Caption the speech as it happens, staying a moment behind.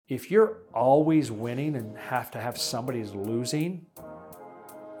if you're always winning and have to have somebody who's losing,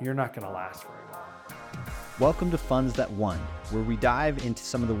 you're not going to last very long. Welcome to Funds That Won, where we dive into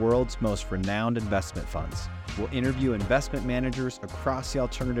some of the world's most renowned investment funds. We'll interview investment managers across the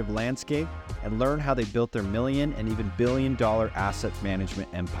alternative landscape and learn how they built their million and even billion-dollar asset management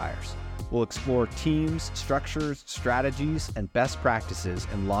empires. We'll explore teams, structures, strategies, and best practices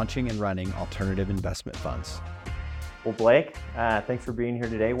in launching and running alternative investment funds. Well, Blake, thanks for being here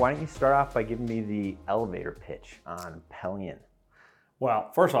today. Why don't you start off by giving me the elevator pitch on Pelion?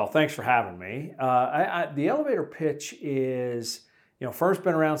 Well, first of all, thanks for having me. The elevator pitch is, firm's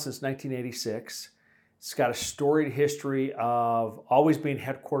been around since 1986. It's got a storied history of always being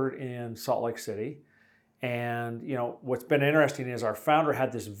headquartered in Salt Lake City. And, what's been interesting is our founder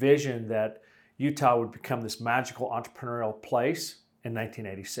had this vision that Utah would become this magical entrepreneurial place in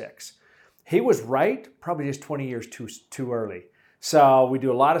 1986. He was right, probably just 20 years too early. So we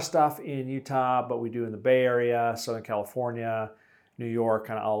do a lot of stuff in Utah, but we do in the Bay Area, Southern California, New York,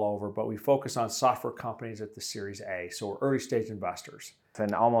 kind of all over. But we focus on software companies at the Series A. So we're early stage investors.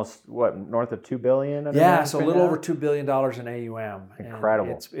 And almost, north of $2 billion? Yeah, so a little over $2 billion in AUM.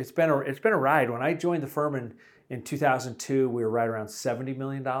 Incredible. And it's been a ride. When I joined the firm in 2002, we were right around $70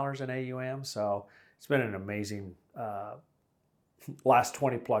 million in AUM. So it's been an amazing last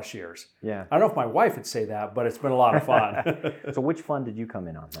 20 plus years. Yeah. I don't know if my wife would say that, but it's been a lot of fun. So which fund did you come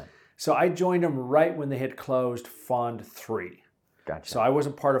in on then? So I joined them right when they had closed Fund 3. Gotcha. So I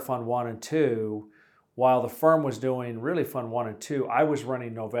wasn't part of Fund 1 and 2. While the firm was doing really Fund 1 and 2, I was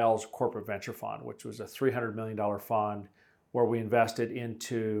running Novell's Corporate Venture Fund, which was a $300 million fund where we invested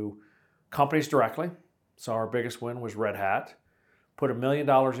into companies directly. So our biggest win was Red Hat. Put $1 million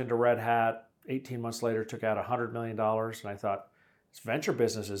into Red Hat. 18 months later, took out $100 million. And I thought, this venture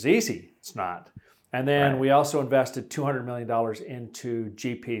business is easy. It's not. And then we also invested $200 million into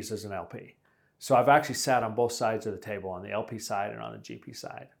GPs as an LP. So I've actually sat on both sides of the table, on the LP side and on the GP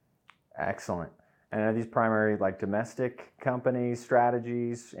side. Excellent. And are these primary domestic companies,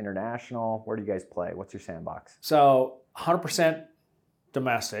 strategies, international? Where do you guys play? What's your sandbox? So 100%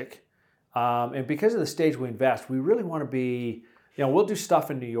 domestic. And because of the stage we invest, we really want to be, we'll do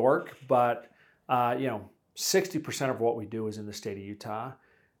stuff in New York, but 60% of what we do is in the state of Utah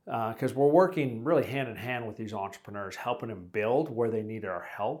because we're working really hand in hand with these entrepreneurs, helping them build where they need our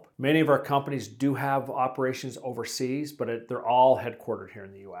help. Many of our companies do have operations overseas, but they're all headquartered here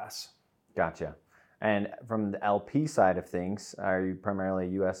in the U.S. Gotcha. And from the LP side of things, are you primarily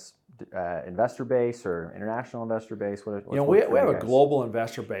U.S. investor base or international investor base? We have a global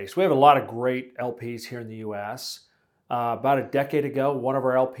investor base. We have a lot of great LPs here in the U.S. About a decade ago, one of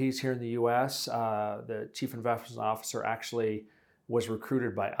our LPs here in the U.S., the chief investment officer, actually was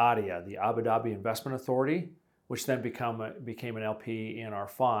recruited by ADIA, the Abu Dhabi Investment Authority, which then became an LP in our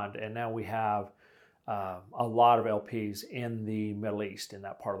fund. And now we have a lot of LPs in the Middle East, in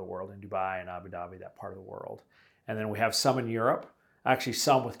that part of the world, in Dubai and Abu Dhabi, that part of the world. And then we have some in Europe, actually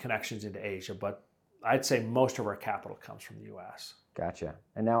some with connections into Asia, but I'd say most of our capital comes from the U.S. Gotcha.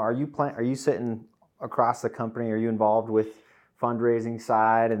 And now are you sitting across the company? Are you involved with fundraising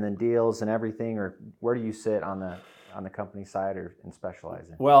side and then deals and everything, or where do you sit on the company side and specialize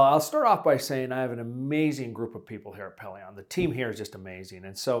in? Well, I'll start off by saying I have an amazing group of people here at Pelion. The team here is just amazing,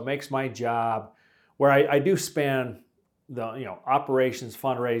 and so it makes my job, where I do span the operations,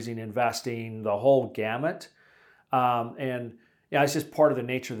 fundraising, investing, the whole gamut, and it's just part of the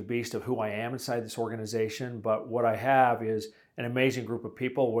nature of the beast of who I am inside this organization. But what I have is an amazing group of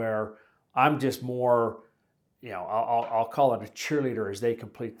people where I'm just more, I'll call it a cheerleader as they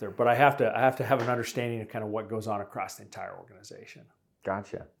complete but I have to have an understanding of kind of what goes on across the entire organization.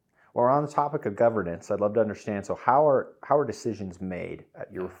 Gotcha. Well, on the topic of governance, I'd love to understand, so how are decisions made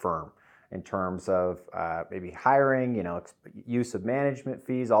at your firm in terms of maybe hiring, use of management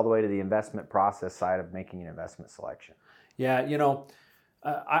fees, all the way to the investment process side of making an investment selection? Yeah,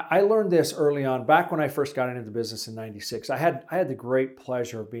 I learned this early on. Back when I first got into the business in '96, I had the great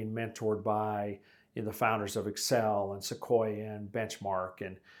pleasure of being mentored by the founders of Excel and Sequoia and Benchmark.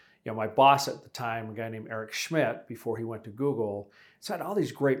 And my boss at the time, a guy named Eric Schmidt, before he went to Google, so I had all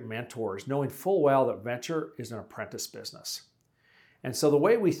these great mentors, knowing full well that venture is an apprentice business. And so the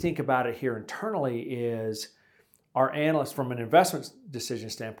way we think about it here internally is our analysts, from an investment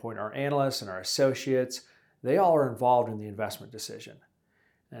decision standpoint, our analysts and our associates, they all are involved in the investment decision.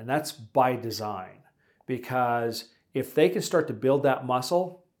 And that's by design, because if they can start to build that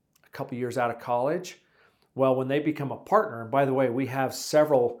muscle a couple years out of college, well, when they become a partner, and by the way, we have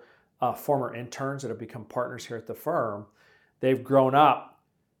several former interns that have become partners here at the firm, they've grown up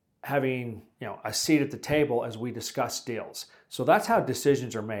having a seat at the table as we discuss deals. So that's how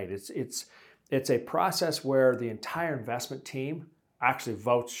decisions are made. It's a process where the entire investment team actually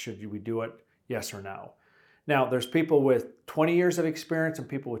votes, should we do it, yes or no. Now, there's people with 20 years of experience and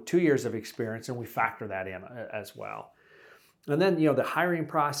people with 2 years of experience, and we factor that in as well. And then, the hiring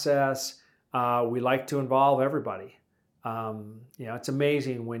process, we like to involve everybody. It's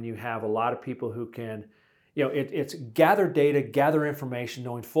amazing when you have a lot of people who can, it's gather data, gather information,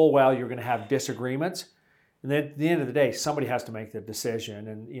 knowing full well you're going to have disagreements. And then at the end of the day, somebody has to make the decision.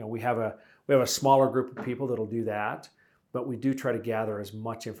 And, we have a smaller group of people that'll do that, but we do try to gather as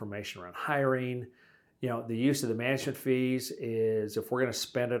much information around hiring. The use of the management fees is, if we're going to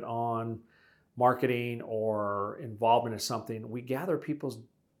spend it on marketing or involvement in something, we gather people's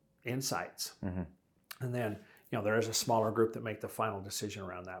insights. Mm-hmm. And then, there is a smaller group that make the final decision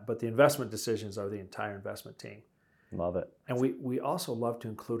around that. But the investment decisions are the entire investment team. Love it. And we also love to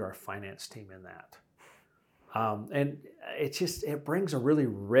include our finance team in that. And it brings a really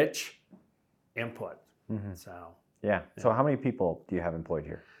rich input. Mm-hmm. Yeah. So how many people do you have employed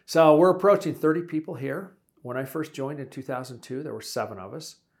here? So we're approaching 30 people here. When I first joined in 2002, there were 7 of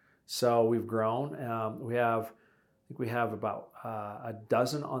us. So we've grown. We have about a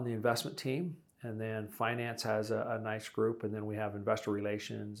dozen on the investment team, and then finance has a nice group, and then we have investor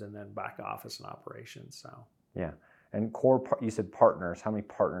relations, and then back office and operations. So yeah, and you said partners. How many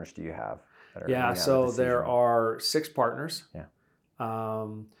partners do you have? So there are 6 partners. Yeah.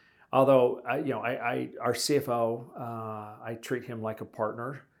 Although our CFO, I treat him like a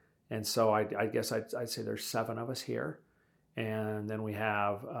partner, and so I guess I'd say there's 7 of us here. And then we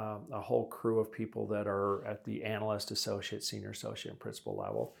have a whole crew of people that are at the analyst, associate, senior associate, and principal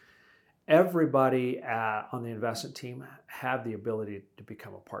level. Everybody on the investment team have the ability to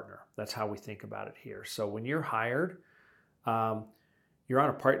become a partner. That's how we think about it here. So when you're hired, you're on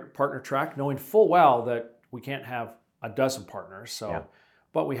a partner track, knowing full well that we can't have a dozen partners. So, yeah.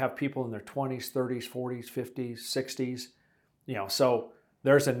 But we have people in their 20s, 30s, 40s, 50s, 60s. So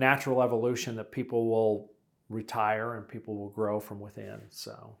there's a natural evolution that people will retire and people will grow from within.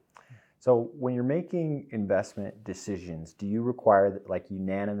 So when you're making investment decisions, do you require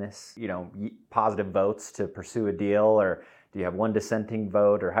unanimous, positive votes to pursue a deal, or do you have one dissenting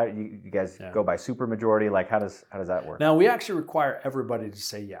vote, or how do you guys go by supermajority? How does that work? Now we actually require everybody to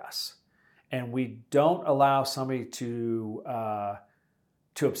say yes, and we don't allow somebody to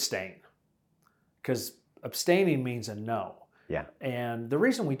abstain, because abstaining means a no. Yeah. And the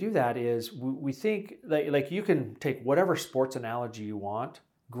reason we do that is we think that, you can take whatever sports analogy you want.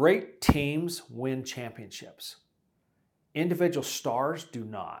 Great teams win championships. Individual stars do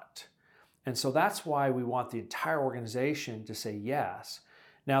not. And so that's why we want the entire organization to say yes.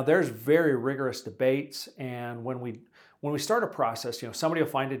 Now there's very rigorous debates, and when we start a process, somebody will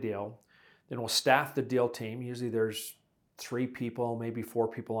find a deal, then we'll staff the deal team. Usually there's 3 people, maybe 4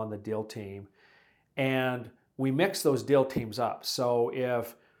 people on the deal team. And we mix those deal teams up. So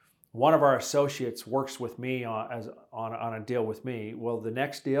if one of our associates works with me on a deal with me, well, the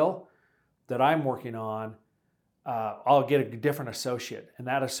next deal that I'm working on, I'll get a different associate, and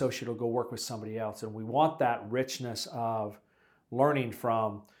that associate will go work with somebody else. And we want that richness of learning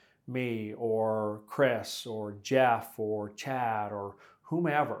from me or Chris or Jeff or Chad or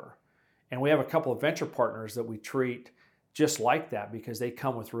whomever. And we have a couple of venture partners that we treat just like that, because they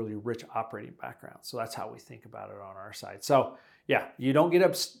come with really rich operating backgrounds. So that's how we think about it on our side. So yeah, you don't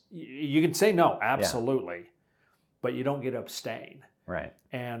get you can say no, absolutely, but you don't get abstain. Right.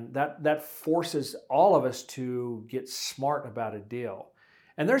 And that forces all of us to get smart about a deal.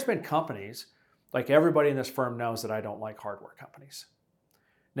 And there's been companies, like everybody in this firm knows that I don't like hardware companies.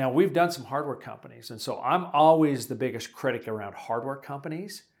 Now we've done some hardware companies, and so I'm always the biggest critic around hardware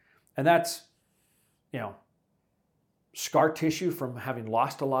companies. And that's, scar tissue from having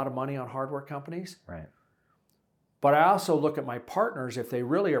lost a lot of money on hardware companies. Right. But I also look at my partners, if they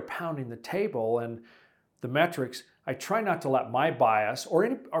really are pounding the table and the metrics, I try not to let my bias,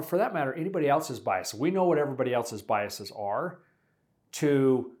 or for that matter, anybody else's bias. We know what everybody else's biases are.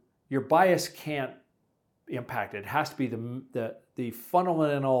 Your bias can't impact it. It has to be the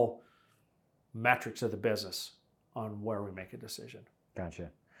fundamental metrics of the business on where we make a decision. Gotcha.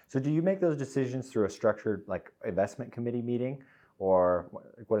 So do you make those decisions through a structured investment committee meeting, or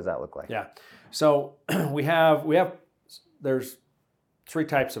what does that look like? Yeah. So there's 3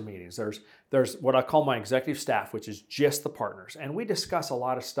 types of meetings. There's what I call my executive staff, which is just the partners. And we discuss a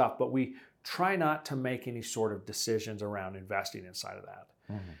lot of stuff, but we try not to make any sort of decisions around investing inside of that.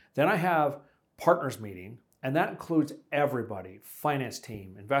 Mm-hmm. Then I have partners meeting, and that includes everybody: finance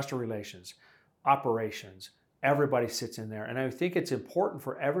team, investor relations, operations, everybody sits in there. And I think it's important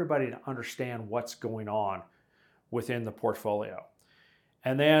for everybody to understand what's going on within the portfolio.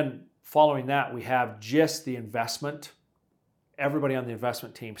 And then following that, we have just the investment. Everybody on the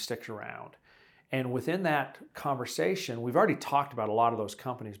investment team sticks around. And within that conversation, we've already talked about a lot of those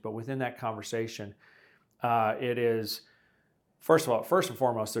companies, but within that conversation, it is, first and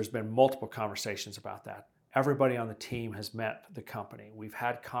foremost, there's been multiple conversations about that. Everybody on the team has met the company. We've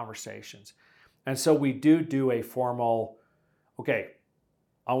had conversations. And so we do a formal, okay,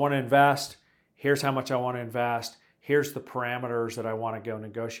 I want to invest. Here's how much I want to invest. Here's the parameters that I want to go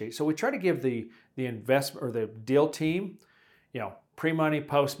negotiate. So we try to give the investment or the deal team, pre-money,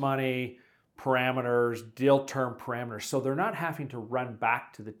 post-money, parameters, deal term parameters. So they're not having to run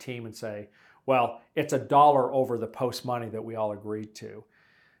back to the team and say, well, it's $1 over the post money that we all agreed to.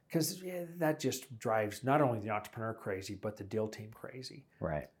 Because that just drives not only the entrepreneur crazy, but the deal team crazy.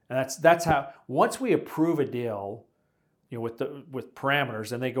 Right. And that's how, once we approve a deal, with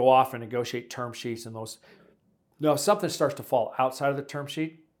parameters, and they go off and negotiate term sheets and those, if something starts to fall outside of the term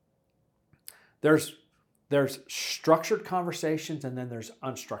sheet, there's structured conversations and then there's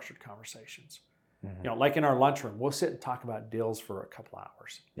unstructured conversations. Mm-hmm. Like in our lunchroom, we'll sit and talk about deals for a couple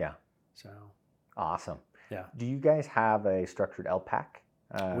hours. Yeah. So awesome. Yeah. Do you guys have a structured LPAC?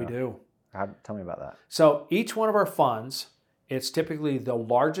 We do. Tell me about that. So each one of our funds, it's typically the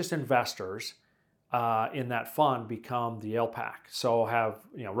largest investors in that fund become the LPAC. So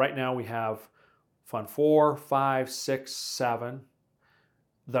right now we have Fund 4, 5, 6, 7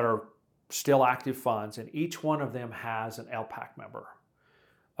 that are still active funds, and each one of them has an LPAC member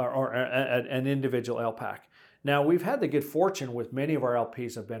or an individual LPAC. Now, we've had the good fortune with many of our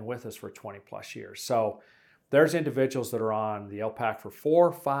LPs have been with us for 20 plus years. So there's individuals that are on the LPAC for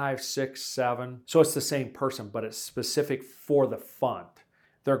 4, 5, 6, 7. So it's the same person, but it's specific for the fund.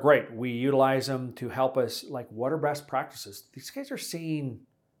 They're great. We utilize them to help us, like, what are best practices? These guys are seeing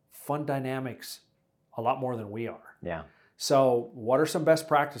fund dynamics a lot more than we are. Yeah. So what are some best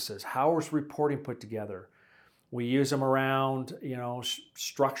practices? How is reporting put together? We use them around,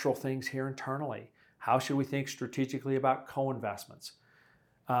 structural things here internally. How should we think strategically about co-investments?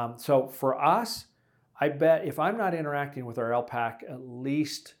 So for us, I bet if I'm not interacting with our LPAC at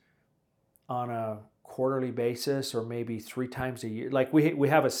least on a quarterly basis or maybe 3 times a year, like we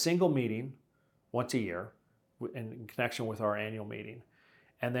have a single meeting once a year in connection with our annual meeting.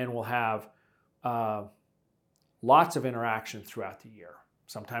 And then we'll have lots of interaction throughout the year.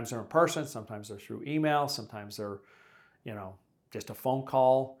 Sometimes they're in person, sometimes they're through email, sometimes they're, just a phone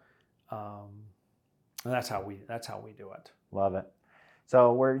call. And that's how we do it. Love it.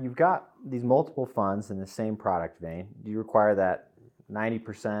 So where you've got these multiple funds in the same product vein, do you require that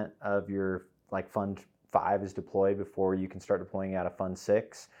 90% of your Fund 5 is deployed before you can start deploying out of Fund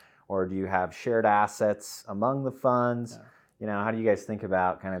 6? Or do you have shared assets among the funds? Yeah. How do you guys think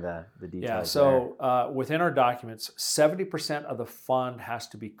about kind of the details? Yeah, so within our documents, 70% of the fund has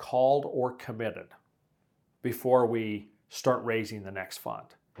to be called or committed before we start raising the next fund.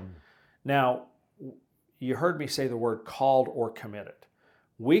 Now, you heard me say the word called or committed.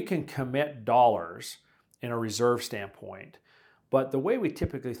 We can commit dollars in a reserve standpoint, but the way we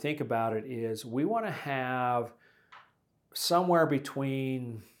typically think about it is we want to have somewhere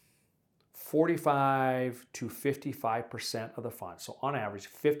between 45 to 55% of the fund. So on average,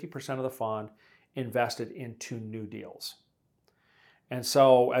 50% of the fund invested into new deals. And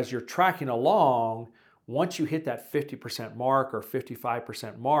so as you're tracking along, once you hit that 50% mark or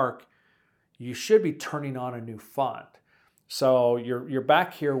 55% mark, you should be turning on a new fund. So you're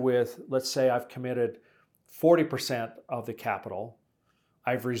back here with, let's say I've committed 40% of the capital.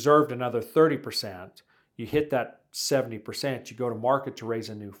 I've reserved another 30%. You hit that 70%, you go to market to raise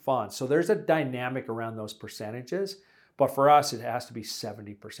a new fund. So there's a dynamic around those percentages, but for us, it has to be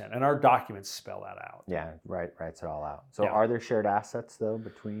 70%. And our documents spell that out. Yeah, writes it all out. So Are there shared assets though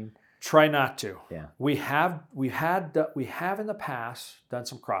between? Try not to. Yeah. We have in the past done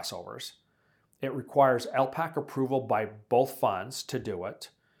some crossovers. It requires LPAC approval by both funds to do it,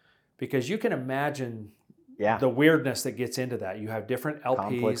 because you can imagine the weirdness that gets into that. You have different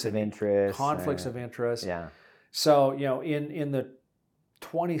LPs, conflicts of interest. Yeah. So, in the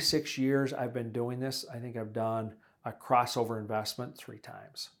 26 years I've been doing this, I think I've done a crossover investment 3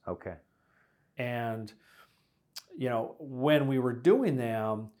 times. Okay. And, when we were doing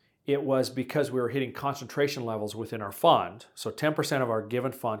them, it was because we were hitting concentration levels within our fund. So 10% of our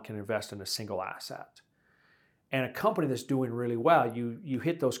given fund can invest in a single asset. And a company that's doing really well, you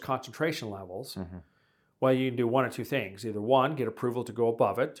hit those concentration levels. Mm-hmm. Well, you can do one or two things. Either 1, get approval to go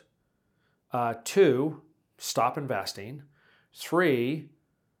above it. 2, stop investing. 3,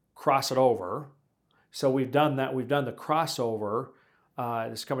 cross it over. So we've done that. We've done the crossover.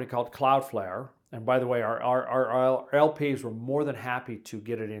 This company called Cloudflare. And by the way, our LPs were more than happy to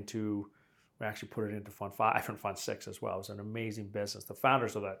get it into, we actually put it into Fund 5 and Fund 6 as well. It was an amazing business. The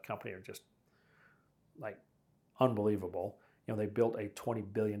founders of that company are just like unbelievable. They built a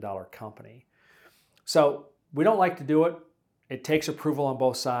 $20 billion company. So we don't like to do it. It takes approval on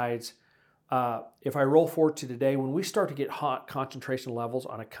both sides. If I roll forward to today, when we start to get hot concentration levels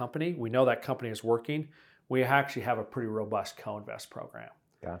on a company, we know that company is working. We actually have a pretty robust co-invest program.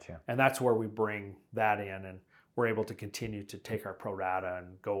 Gotcha. And that's where we bring that in, and we're able to continue to take our pro rata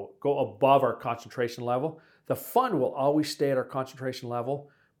and go above our concentration level. The fund will always stay at our concentration level,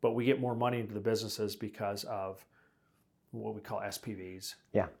 but we get more money into the businesses because of what we call SPVs.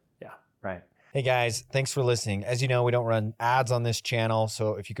 Yeah. Yeah. Right. Hey guys, thanks for listening. As you know, we don't run ads on this channel.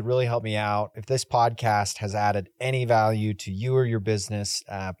 So if you could really help me out, if this podcast has added any value to you or your business,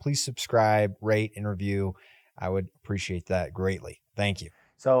 please subscribe, rate, and review. I would appreciate that greatly. Thank you.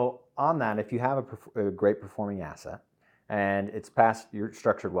 So on that, if you have a great performing asset and it's past, you're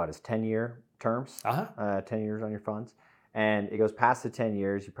structured as 10-year terms, 10 years on your funds, and it goes past the 10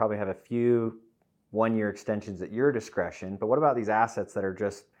 years, you probably have a few one-year extensions at your discretion. But what about these assets that are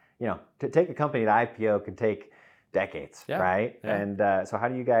just, to take a company to IPO can take decades, right? Yeah. And so how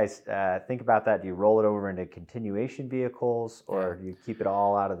do you guys think about that? Do you roll it over into continuation vehicles, or do you keep it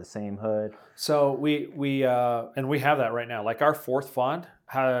all out of the same hood? So we have that right now. Like our fourth fund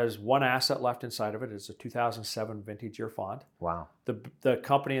has one asset left inside of it. It's a 2007 vintage year fund. Wow. The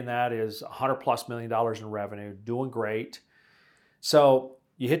company in that is $100+ million in revenue, doing great. So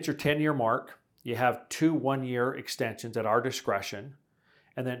you hit your 10-year mark. You have 2 one-year extensions at our discretion.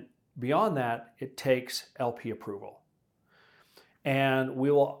 And then beyond that, it takes LP approval. And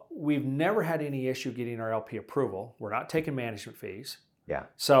we've never had any issue getting our LP approval. We're not taking management fees. Yeah.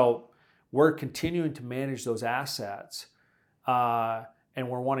 So we're continuing to manage those assets, and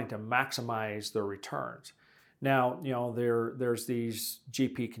we're wanting to maximize their returns. Now, there's these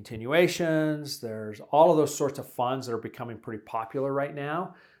GP continuations. There's all of those sorts of funds that are becoming pretty popular right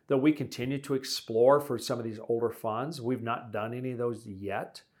now that we continue to explore for some of these older funds. We've not done any of those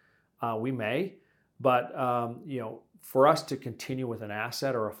yet. We may, but for us to continue with an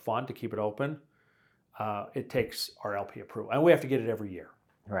asset or a fund to keep it open, it takes our LP approval, and we have to get it every year.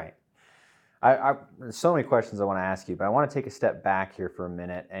 Right. There's so many questions I want to ask you, but I want to take a step back here for a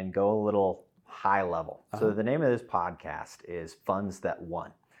minute and go a little high level. So the name of this podcast is Funds That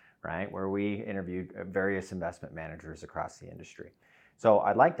Won, right? Where we interviewed various investment managers across the industry. So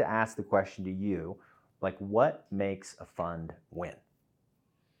I'd like to ask the question to you, what makes a fund win?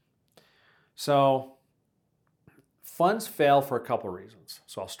 So funds fail for a couple of reasons.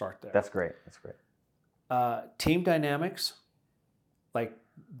 So I'll start there. That's great. Team dynamics, like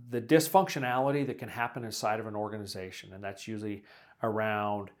the dysfunctionality that can happen inside of an organization. And that's usually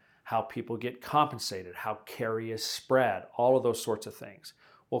around how people get compensated, how carry is spread, all of those sorts of things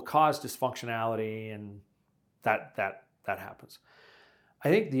will cause dysfunctionality, and that happens. I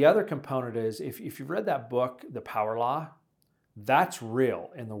think the other component is if you've read that book, The Power Law, that's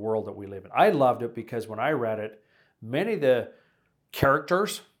real in the world that we live in. I loved it because when I read it, many of the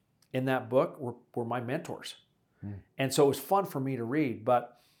characters in that book were my mentors. And so it was fun for me to read.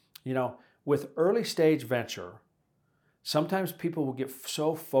 But, with early stage venture, sometimes people will get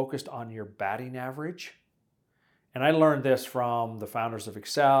so focused on your batting average. And I learned this from the founders of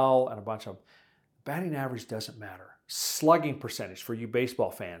Excel and a bunch of batting average doesn't matter. Slugging percentage for you baseball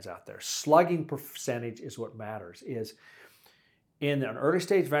fans out there. Slugging percentage is what matters. Is in an early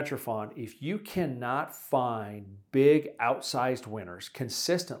stage venture fund, if you cannot find big outsized winners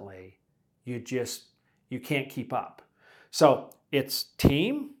consistently, you can't keep up. So it's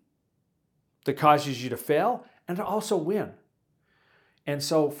team that causes you to fail and to also win. And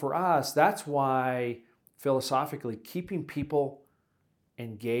so for us, that's why philosophically keeping people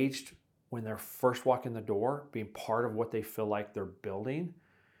engaged when they're first walking the door, being part of what they feel like they're building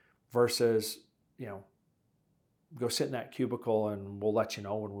versus, go sit in that cubicle and we'll let you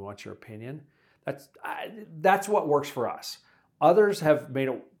know when we want your opinion. That's what works for us. Others have made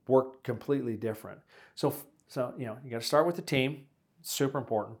it work completely different. So you got to start with the team. It's super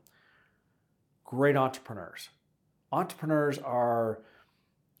important. Great entrepreneurs. Entrepreneurs are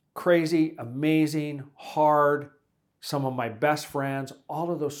crazy, amazing, hard, some of my best friends,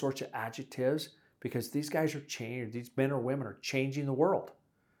 all of those sorts of adjectives, because these guys are changing, these men or women are changing the world.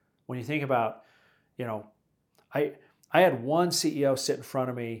 When you think about, I had one CEO sit in front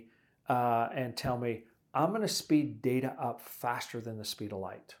of me and tell me, I'm going to speed data up faster than the speed of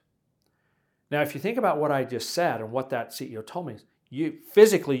light. Now, if you think about what I just said and what that CEO told me,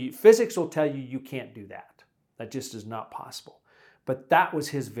 physics will tell you can't do that. That just is not possible. But that was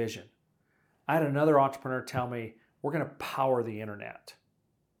his vision. I had another entrepreneur tell me, we're going to power the internet.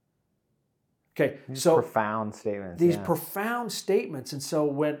 Okay, so profound statements. These profound statements. And so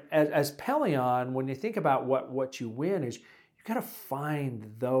when, as Pelion, when you think about what you win is, you got to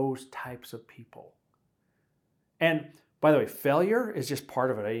find those types of people. And by the way, failure is just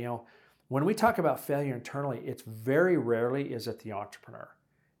part of it. You know, when we talk about failure internally, it's very rarely is it the entrepreneur.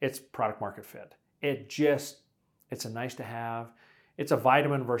 It's product market fit. It's a nice to have. It's a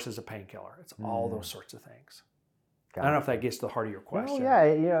vitamin versus a painkiller. It's all those sorts of things. I don't know if that gets to the heart of your question.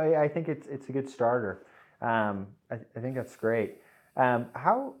 Yeah, I think it's a good starter. I think that's great.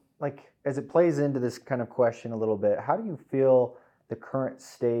 How, like, as it plays into this kind of question a little bit, how do you feel the current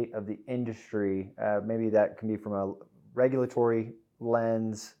state of the industry? Maybe that can be from a regulatory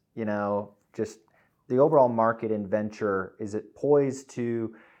lens, you know, just the overall market in venture. Is it poised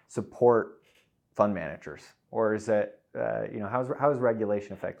to support fund managers, or is it, how is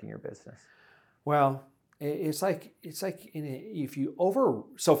regulation affecting your business? Well, it's like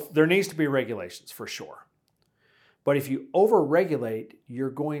so there needs to be regulations for sure. But if you over-regulate, you're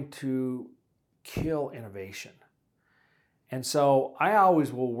going to kill innovation. And so I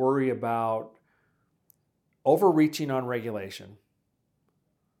always will worry about overreaching on regulation,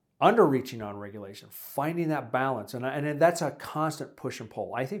 underreaching on regulation, finding that balance. And that's a constant push and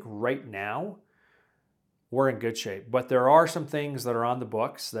pull. I think right now we're in good shape. But there are some things that are on the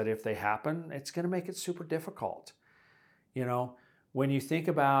books that if they happen, it's going to make it super difficult. You know, when you think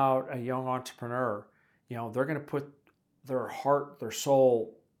about a young entrepreneur, you know, they're going to put their heart, their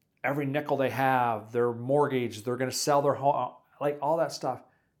soul, every nickel they have, their mortgage, they're going to sell their home, like all that stuff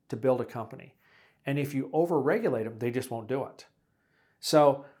to build a company. And if you over-regulate them, they just won't do it.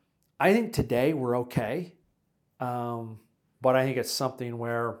 So I think today we're okay. But I think it's something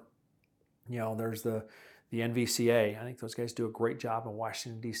where, you know, there's the NVCA. I think those guys do a great job in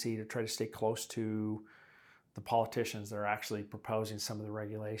Washington, D.C. to try to stay close to the politicians that are actually proposing some of the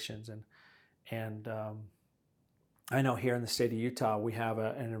regulations. And I know here in the state of Utah, we have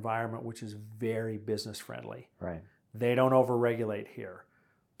an environment which is very business friendly. Right. They don't over-regulate here,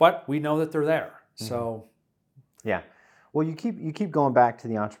 but we know that they're there. Mm-hmm. So, yeah. Well, you keep going back to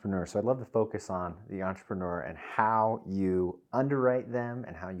the entrepreneur. So I'd love to focus on the entrepreneur and how you underwrite them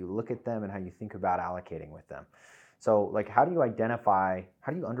and how you look at them and how you think about allocating with them. So, like, how do you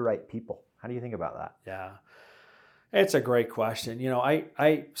underwrite people? How do you think about that? Yeah, it's a great question. You know,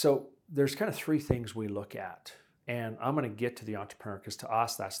 so there's kind of three things we look at. And I'm going to get to the entrepreneur because to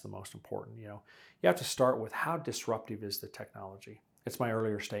us, that's the most important. You know, you have to start with how disruptive is the technology. It's my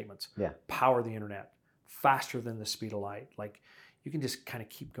earlier statements. Yeah. Power the internet faster than the speed of light. Like you can just kind of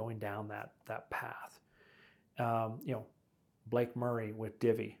keep going down that path. You know, Blake Murray with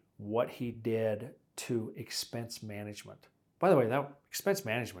Divvy, what he did to expense management. By the way, that expense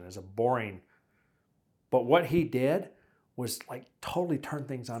management is a boring, but what he did was like totally turn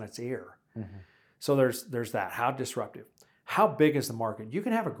things on its ear. Mm-hmm. So there's that. How disruptive? How big is the market? You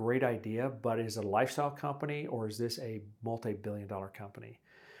can have a great idea, but is it a lifestyle company or is this a multi-billion-dollar company?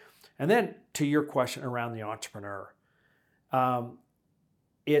 And then to your question around the entrepreneur,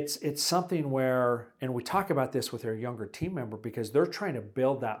 it's something where, and we talk about this with our younger team member because they're trying to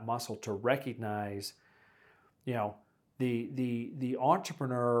build that muscle to recognize, you know, the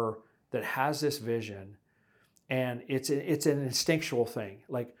entrepreneur that has this vision, and it's an instinctual thing.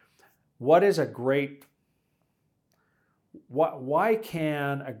 Like, why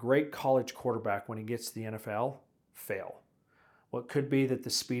can a great college quarterback, when he gets to the NFL, fail? Well, it could be that the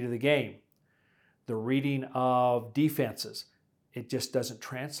speed of the game, the reading of defenses, it just doesn't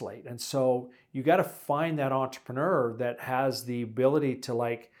translate. And so you got to find that entrepreneur that has the ability to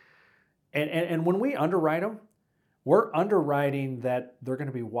like, and when we underwrite them, we're underwriting that they're going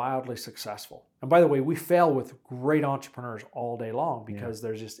to be wildly successful. And by the way, we fail with great entrepreneurs all day long because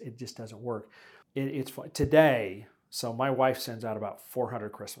it just doesn't work. It's today. So my wife sends out about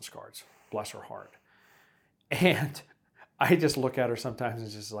 400 Christmas cards, bless her heart. And I just look at her sometimes and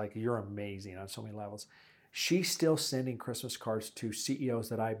it's just like, you're amazing on so many levels. She's still sending Christmas cards to CEOs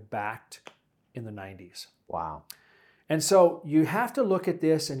that I backed in the 90s. Wow. And so you have to look at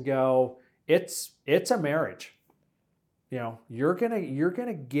this and go, it's a marriage. You know, you're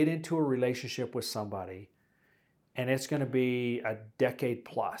gonna get into a relationship with somebody and it's gonna be a decade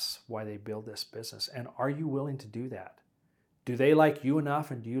plus while they build this business. And are you willing to do that? Do they like you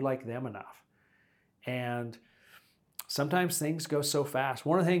enough and do you like them enough? And sometimes things go so fast.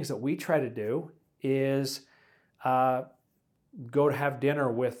 One of the things that we try to do is go to have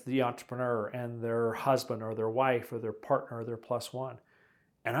dinner with the entrepreneur and their husband or their wife or their partner or their plus one.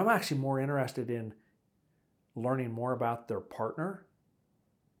 And I'm actually more interested in learning more about their partner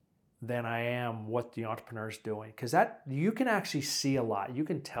than I am what the entrepreneur is doing. Because that, you can actually see a lot. You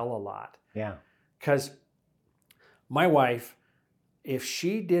can tell a lot. Yeah. Because my wife, if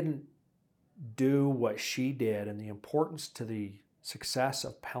she didn't do what she did and the importance to the success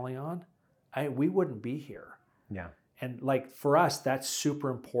of Pelion, we wouldn't be here. Yeah. And like for us, that's super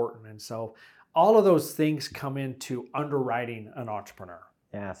important. And so all of those things come into underwriting an entrepreneur.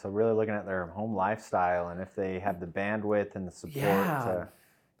 Yeah, so really looking at their home lifestyle and if they have the bandwidth and the support to,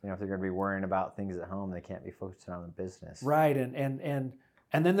 if they're going to be worrying about things at home, they can't be focusing on the business. Right,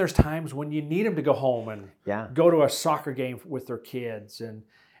 and then there's times when you need them to go home and go to a soccer game with their kids, and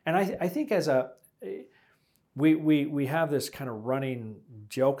I think as we have this kind of running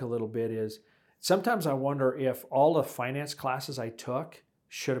joke a little bit is sometimes I wonder if all the finance classes I took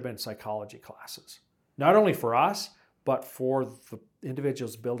should have been psychology classes, not only for us but for the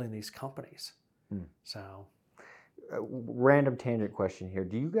individuals building these companies. So. Random tangent question here.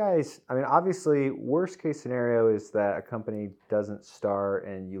 Do you guys, obviously, worst case scenario is that a company doesn't start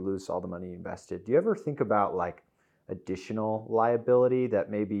and you lose all the money you invested. Do you ever think about like additional liability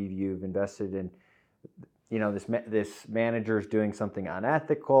that maybe you've invested in, this manager is doing something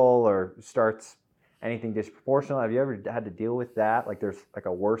unethical or starts anything disproportional? Have you ever had to deal with that? Like there's like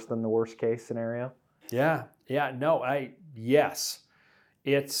a worse than the worst case scenario? Yes.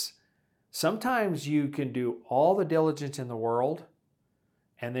 It's sometimes you can do all the diligence in the world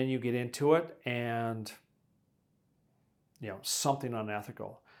and then you get into it and, something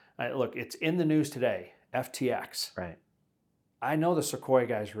unethical. Look, it's in the news today, FTX. Right. I know the Sequoia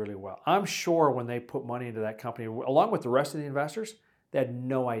guys really well. I'm sure when they put money into that company, along with the rest of the investors, they had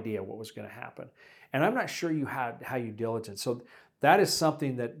no idea what was going to happen. And I'm not sure you had how you diligence. So that is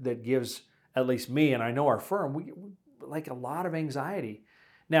something that gives at least me, and I know our firm, we like a lot of anxiety.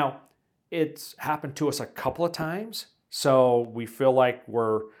 Now, it's happened to us a couple of times, so we feel like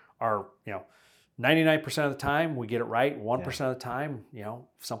 99% of the time we get it right. 1% of the time,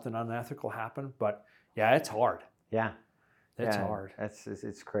 something unethical happened. But yeah, it's hard. Yeah, it's hard.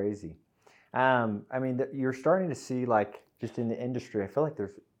 It's crazy. You're starting to see like just in the industry. I feel like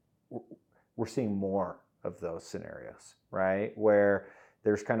we're seeing more of those scenarios, right? Where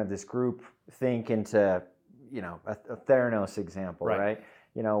there's kind of this group think into, a Theranos example, right?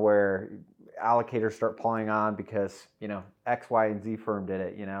 Where allocators start piling on because, X, Y, and Z firm did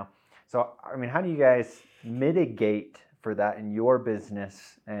it, So, how do you guys mitigate for that in your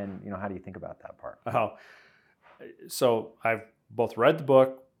business? And, how do you think about that part? So I've both read the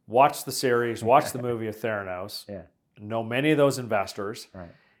book, watched the series, watched the movie of Theranos, know many of those investors.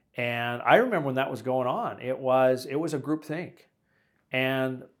 Right. And I remember when that was going on, it was a group think.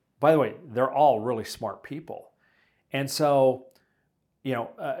 And by the way, they're all really smart people. And so,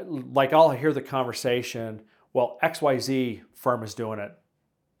 like I'll hear the conversation, well, XYZ firm is doing it,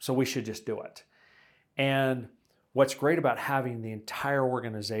 so we should just do it. And what's great about having the entire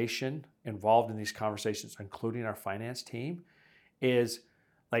organization involved in these conversations, including our finance team, is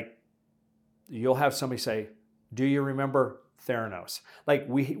like you'll have somebody say, do you remember Theranos? Like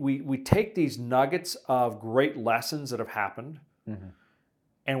we take these nuggets of great lessons that have happened,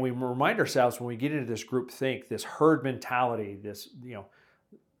 and we remind ourselves when we get into this group think, this herd mentality, this,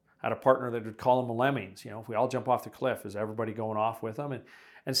 had a partner that would call them the lemmings. If we all jump off the cliff, is everybody going off with them?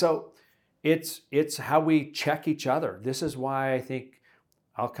 And so it's how we check each other. This is why I think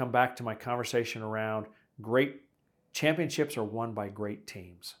I'll come back to my conversation around great championships are won by great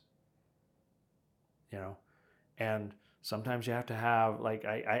teams. And sometimes you have to have, like,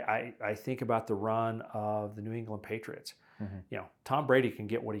 I think about the run of the New England Patriots. Tom Brady can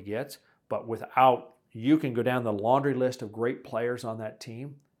get what he gets, but you can go down the laundry list of great players on that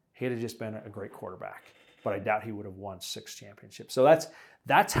team. He'd have just been a great quarterback, but I doubt he would have won 6 championships. So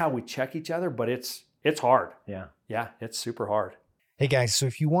that's how we check each other, but it's hard. Yeah, it's super hard. Hey guys, so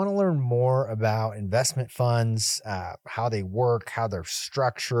if you want to learn more about investment funds, how they work, how they're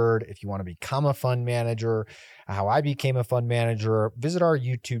structured, if you want to become a fund manager, how I became a fund manager, visit our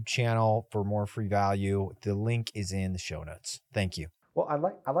YouTube channel for more free value. The link is in the show notes. Thank you. Well,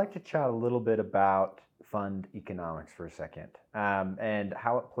 I'd like to chat a little bit about fund economics for a second, and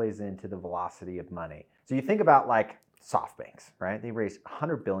how it plays into the velocity of money. So you think about like SoftBanks, right? They raised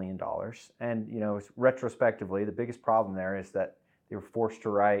 $100 billion, and retrospectively, the biggest problem there is that they were forced to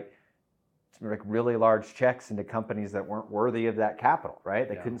write like really large checks into companies that weren't worthy of that capital, right?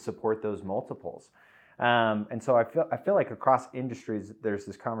 They couldn't support those multiples. And so I feel like across industries, there's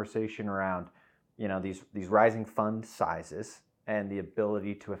this conversation around these rising fund sizes and the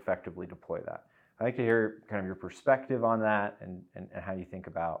ability to effectively deploy that. I'd like to hear kind of your perspective on that and how you think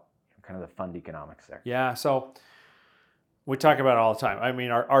about kind of the fund economics there. Yeah, so we talk about it all the time. I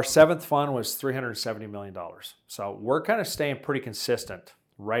mean, our seventh fund was $370 million. So we're kind of staying pretty consistent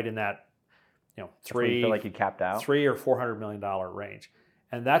right in that, You feel like you capped out? $300 or $400 million range.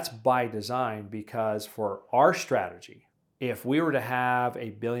 And that's by design, because for our strategy, if we were to have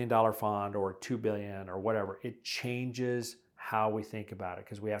a $1 billion fund or $2 billion or whatever, it changes how we think about it,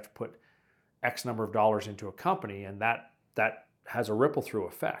 because we have to put X number of dollars into a company, and that has a ripple through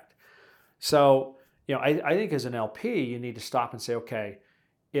effect. So, I think as an LP, you need to stop and say, okay,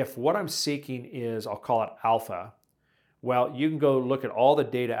 if what I'm seeking is, I'll call it alpha, well, you can go look at all the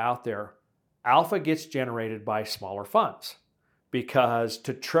data out there. Alpha gets generated by smaller funds, because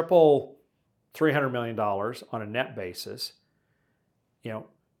to triple $300 million on a net basis,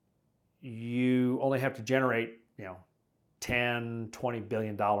 you only have to generate, $10, $20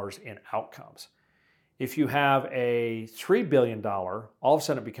 billion in outcomes. If you have a $3 billion, all of a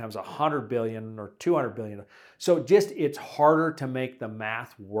sudden it becomes $100 billion or $200 billion. So it's harder to make the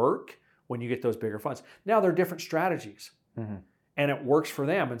math work when you get those bigger funds. Now, they're different strategies, and it works for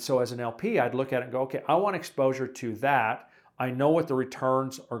them. And so as an LP, I'd look at it and go, okay, I want exposure to that. I know what the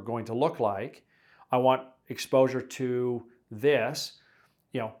returns are going to look like. I want exposure to this.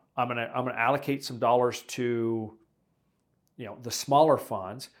 I'm going to allocate some dollars to, the smaller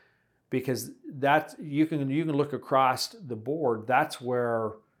funds, because that you can look across the board. That's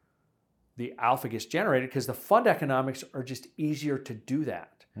where the alpha gets generated, because the fund economics are just easier to do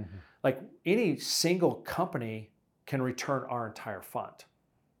that. Like any single company can return our entire fund.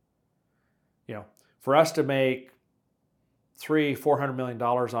 For us to make $400 million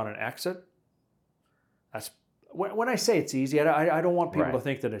on an exit, that's when I say it's easy. I don't want people to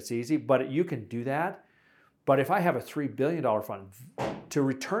think that it's easy, but you can do that. But if I have a $3 billion fund, to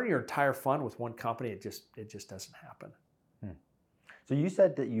return your entire fund with one company, it just doesn't happen. So you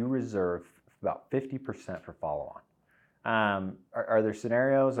said that you reserve about 50% for follow-on. Are there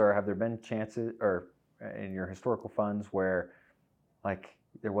scenarios, or have there been chances, or in your historical funds, where like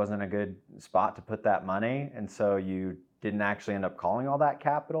there wasn't a good spot to put that money, and so you didn't actually end up calling all that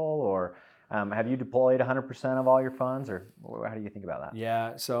capital? Or have you deployed 100% of all your funds, or how do you think about that?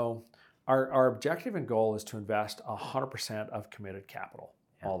 Yeah, so our objective and goal is to invest 100% of committed capital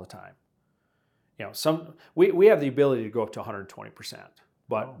all the time. We have the ability to go up to 120%,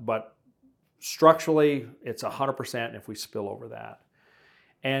 but structurally it's 100%. And if we spill over that,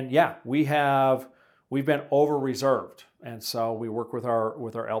 and we've been over reserved, and so we work with our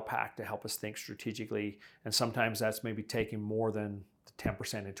LPAC to help us think strategically, and sometimes that's maybe taking more than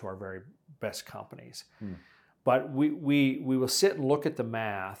 10% into our very best companies. But we will sit and look at the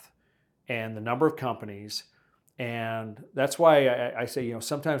math and the number of companies, and that's why I say,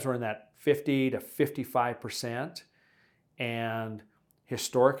 sometimes we're in that 50 to 55%, and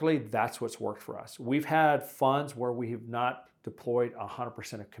historically that's what's worked for us. We've had funds where we have not deployed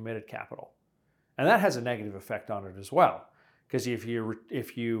 100% of committed capital, and that has a negative effect on it as well, because if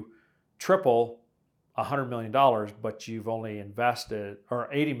you triple $100 million, but you've only invested, or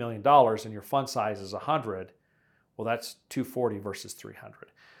 $80 million, and your fund size is 100, well, that's 240 versus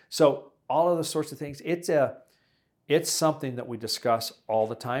 300. So all of those sorts of things, it's something that we discuss all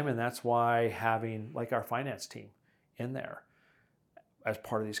the time, and that's why having like our finance team in there as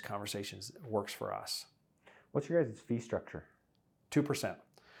part of these conversations works for us. What's your guys' fee structure? 2%.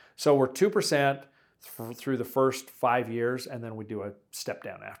 So we're 2% through the first 5 years, and then we do a step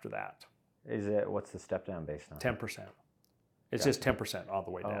down after that. What's the step down based on? 10%. It's just 10% all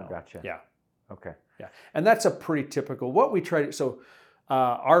the way down. Oh, gotcha. Yeah. Okay. Yeah, and that's a pretty typical. What we try to, so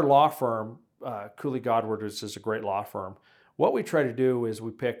our law firm, Cooley Godward is a great law firm. What we try to do is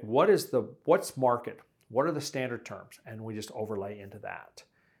we pick what's market, what are the standard terms, and we just overlay into that.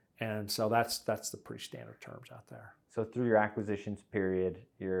 And so that's the pretty standard terms out there. So through your acquisitions period,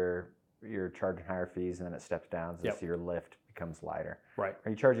 you're charging higher fees, and then it steps down, so your lift becomes lighter. Right.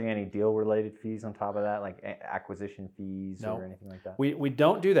 Are you charging any deal-related fees on top of that, like acquisition fees or anything like that? We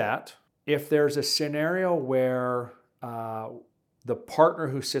don't do that. If there's a scenario where the partner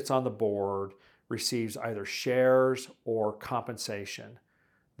who sits on the board receives either shares or compensation,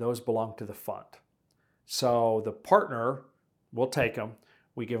 those belong to the fund. So the partner will take them,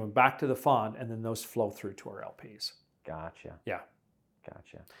 we give them back to the fund, and then those flow through to our LPs. Gotcha. Yeah.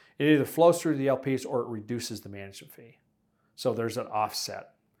 Gotcha. It either flows through to the LPs or it reduces the management fee. So there's an offset.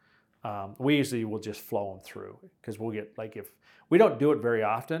 We usually will just flow them through, because we'll get, like, if we don't do it very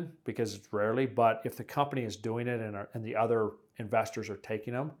often because it's rarely, but if the company is doing it and the other investors are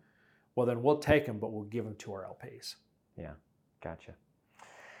taking them, well, then we'll take them, but we'll give them to our LPs. Yeah, gotcha.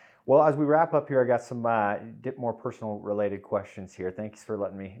 Well, as we wrap up here, I got some more personal related questions here. Thanks for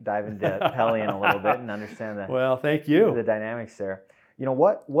letting me dive into Pelion a little bit and understand Well, thank you. the dynamics there.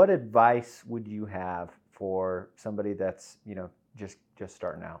 What advice would you have for somebody that's just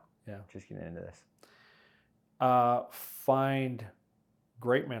starting out, just getting into this? Find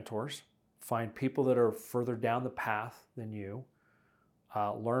great mentors. Find people that are further down the path than you.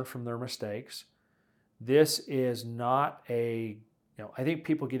 Learn from their mistakes. This is not I think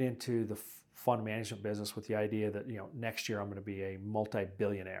people get into the fund management business with the idea that, next year I'm going to be a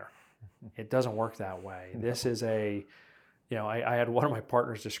multi-billionaire. It doesn't work that way. No. This is I had one of my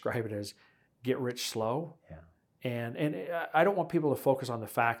partners describe it as get rich slow. Yeah. And I don't want people to focus on the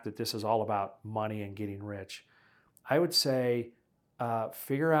fact that this is all about money and getting rich. I would say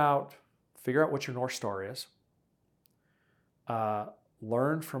figure out what your North Star is.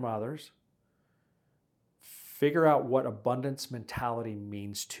 Learn from others. Figure out what abundance mentality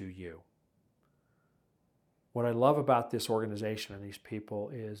means to you. What I love about this organization and these people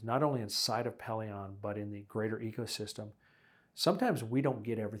is not only inside of Pelion, but in the greater ecosystem, sometimes we don't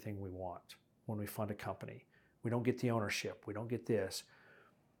get everything we want when we fund a company. We don't get the ownership. We don't get this.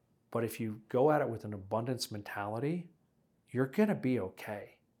 But if you go at it with an abundance mentality, you're going to be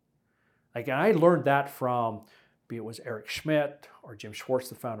okay. And I learned that from, be it was Eric Schmidt or Jim Schwartz,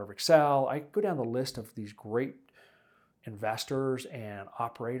 the founder of Excel. I go down the list of these great investors and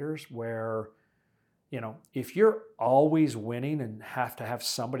operators where, if you're always winning and have to have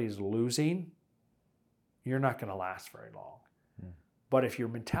somebody's losing, you're not going to last very long. But if your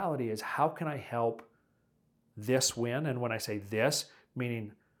mentality is, how can I help this win? And when I say this,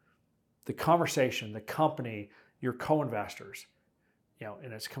 meaning the conversation, the company, your co-investors,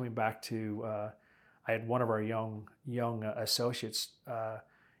 and it's coming back to, I had one of our young associates,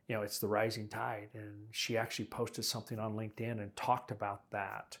 it's the rising tide, and she actually posted something on LinkedIn and talked about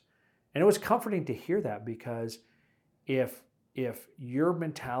that. And it was comforting to hear that, because if your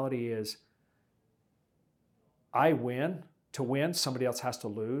mentality is, I win, to win, somebody else has to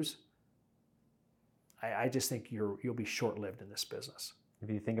lose, I just think you'll be short-lived in this business. If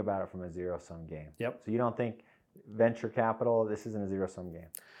you think about it from a zero-sum game. Yep. So you don't think venture capital, this isn't a zero-sum game?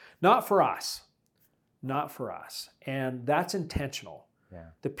 Not for us. Not for us. And that's intentional. Yeah.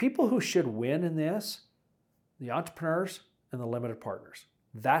 The people who should win in this, the entrepreneurs and the limited partners,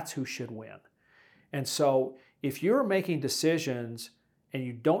 that's who should win. And so if you're making decisions and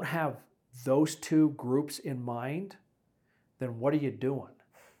you don't have those two groups in mind, then what are you doing?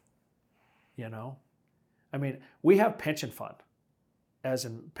 We have pension fund, as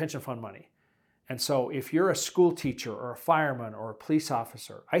in pension fund money. And so if you're a school teacher or a fireman or a police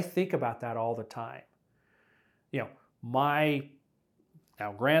officer, I think about that all the time. My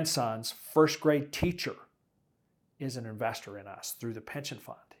now grandson's first grade teacher is an investor in us through the pension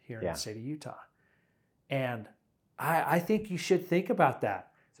fund here in the state of Utah. And I think you should think about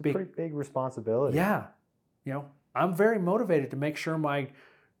that. It's a pretty big responsibility. Yeah. I'm very motivated to make sure my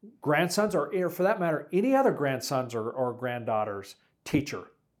grandsons, or for that matter, any other grandsons or granddaughters' teacher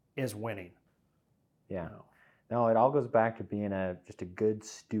is winning. Yeah. No, it all goes back to being just a good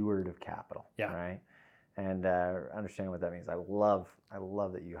steward of capital. Yeah. Right. And understanding what that means. I love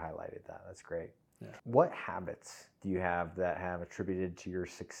that you highlighted that. That's great. Yeah. What habits do you have that have attributed to your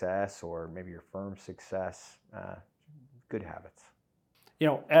success, or maybe your firm's success? Good habits.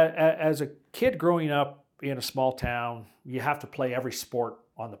 As a kid growing up in a small town, you have to play every sport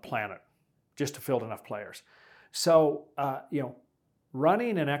on the planet just to field enough players. So,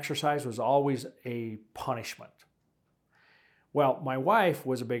 running and exercise was always a punishment. Well, my wife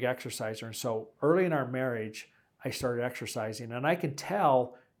was a big exerciser, and so early in our marriage, I started exercising, and I can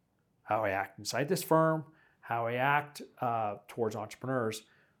tell how I act inside this firm, how I act towards entrepreneurs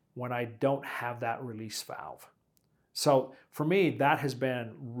when I don't have that release valve. So for me, that has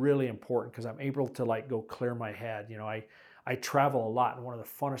been really important, because I'm able to go clear my head. I travel a lot, and one of the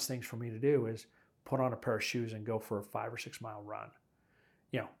funnest things for me to do is put on a pair of shoes and go for a 5 or 6 mile run.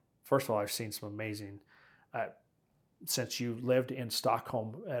 First of all, I've seen some amazing, since you lived in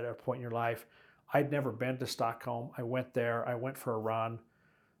Stockholm at a point in your life, I'd never been to Stockholm. I went there, I went for a run.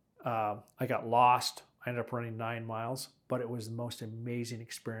 I got lost. I ended up running 9 miles, but it was the most amazing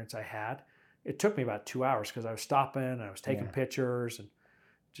experience I had. It took me about 2 hours, because I was stopping and I was taking pictures and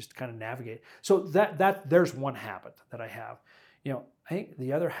just kind of navigate. So that there's one habit that I have. I think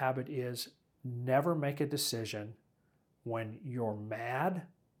the other habit is never make a decision when you're mad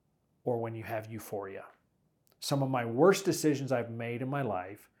or when you have euphoria. Some of my worst decisions I've made in my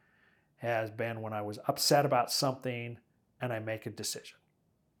life has been when I was upset about something and I make a decision.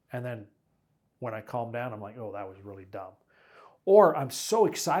 And then when I calm down, I'm like, oh, that was really dumb. Or I'm so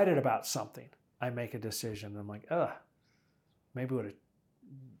excited about something, I make a decision. I'm like, maybe would have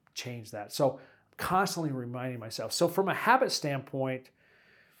changed that. So I'm constantly reminding myself. So from a habit standpoint,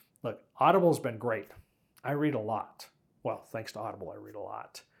 look, Audible's been great. I read a lot. Well, thanks to Audible, I read a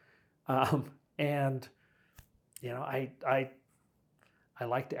lot. And you know, I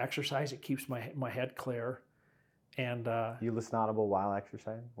like to exercise. It keeps my head clear. And you listen to Audible while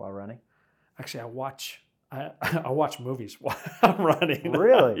exercising, while running? Actually, I watch movies while I'm running.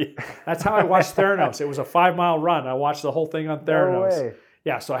 Really? That's how I watched Theranos. It was a 5-mile run. I watched the whole thing on Theranos. No way.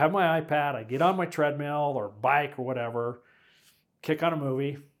 Yeah, so I have my iPad. I get on my treadmill or bike or whatever, kick on a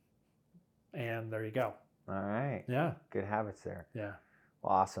movie, and there you go. All right. Yeah. Good habits there. Yeah.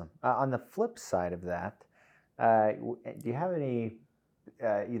 Well, awesome. On the flip side of that, do you have any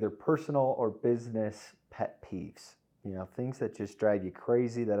either personal or business pet peeves? You know, things that just drive you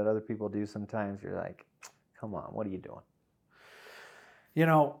crazy that other people do sometimes. You're like, come on, what are you doing? You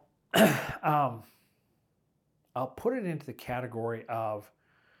know, I'll put it into the category of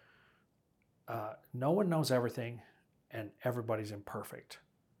no one knows everything and everybody's imperfect.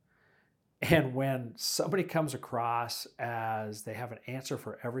 And when somebody comes across as they have an answer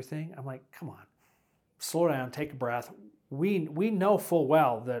for everything, I'm like, come on, slow down, take a breath. We know full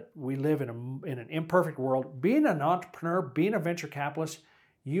well that we live in an imperfect world. Being an entrepreneur, being a venture capitalist,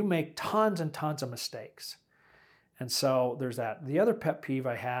 you make tons and tons of mistakes. And so there's that. The other pet peeve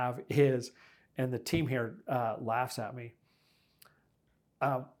I have is, and the team here laughs at me,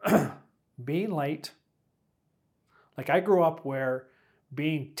 being late. Like I grew up where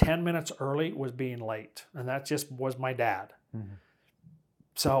being 10 minutes early was being late, and that just was my dad. Mm-hmm.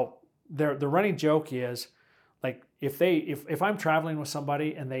 So the running joke is, like if I'm traveling with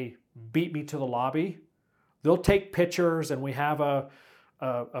somebody and they beat me to the lobby, they'll take pictures and we have a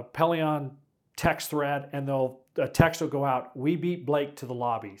Pelion text thread, and a text will go out, we beat Blake to the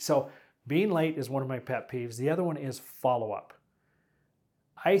lobby. So being late is one of my pet peeves. The other one is follow up.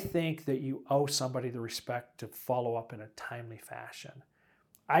 I think that you owe somebody the respect to follow up in a timely fashion.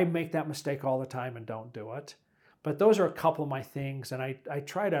 I make that mistake all the time and don't do it. But those are a couple of my things, and I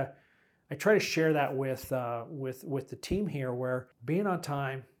try to share that with the team here, where being on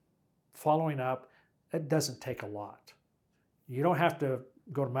time, following up, it doesn't take a lot. You don't have to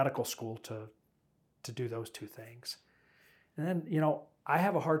go to medical school to do those two things. And then, you know, I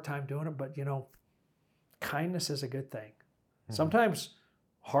have a hard time doing it, but you know, kindness is a good thing. Mm-hmm. Sometimes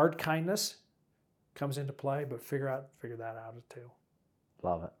hard kindness comes into play, but figure that out too.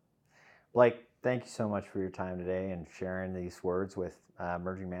 Love it. Blake, thank you so much for your time today and sharing these words with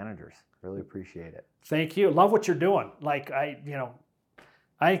emerging managers. Really appreciate it. Thank you. Love what you're doing. Like I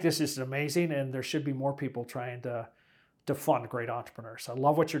think this is amazing, and there should be more people trying to fund great entrepreneurs. I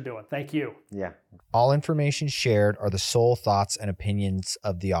love what you're doing. Thank you. Yeah. All information shared are the sole thoughts and opinions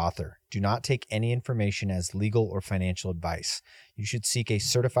of the author. Do not take any information as legal or financial advice. You should seek a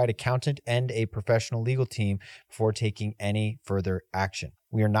certified accountant and a professional legal team before taking any further action.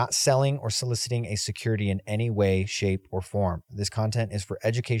 We are not selling or soliciting a security in any way, shape, or form. This content is for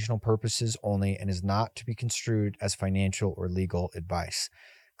educational purposes only and is not to be construed as financial or legal advice.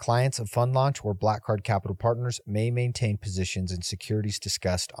 Clients of Fund Launch or Black Card Capital Partners may maintain positions in securities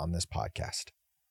discussed on this podcast.